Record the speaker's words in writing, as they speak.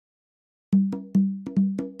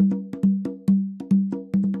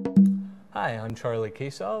Hi, I'm Charlie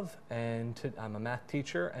Kasov, and I'm a math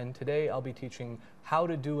teacher, and today I'll be teaching how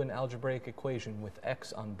to do an algebraic equation with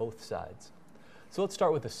x on both sides. So let's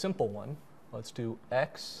start with a simple one. Let's do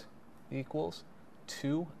x equals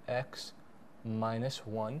 2x minus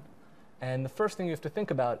 1. And the first thing you have to think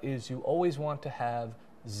about is you always want to have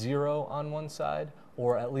 0 on one side,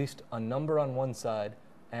 or at least a number on one side,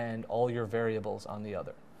 and all your variables on the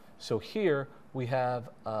other. So here we have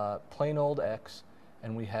plain old x,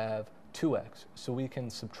 and we have 2x. So we can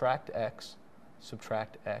subtract x,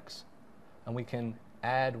 and we can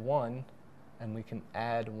add 1, and we can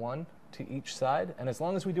add 1 to each side. And as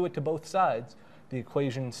long as we do it to both sides, the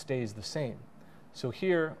equation stays the same. So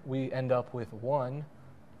here we end up with 1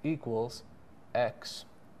 equals x,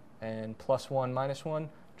 and plus 1 minus 1,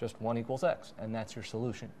 just 1 equals x, and that's your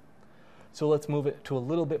solution. So let's move it to a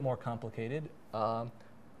little bit more complicated.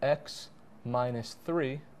 X minus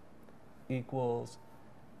 3 equals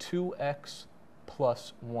 2x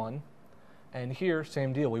plus 1. And here,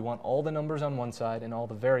 same deal. We want all the numbers on one side and all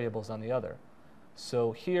the variables on the other.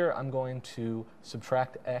 So here I'm going to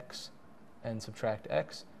subtract x, and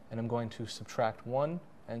I'm going to subtract 1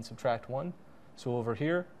 and subtract 1. So over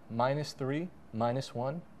here, minus 3 minus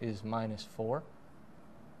 1 is minus 4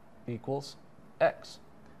 equals x.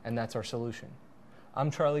 And that's our solution. I'm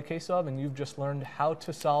Charlie Kasov, and you've just learned how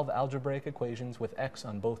to solve algebraic equations with x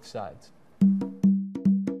on both sides.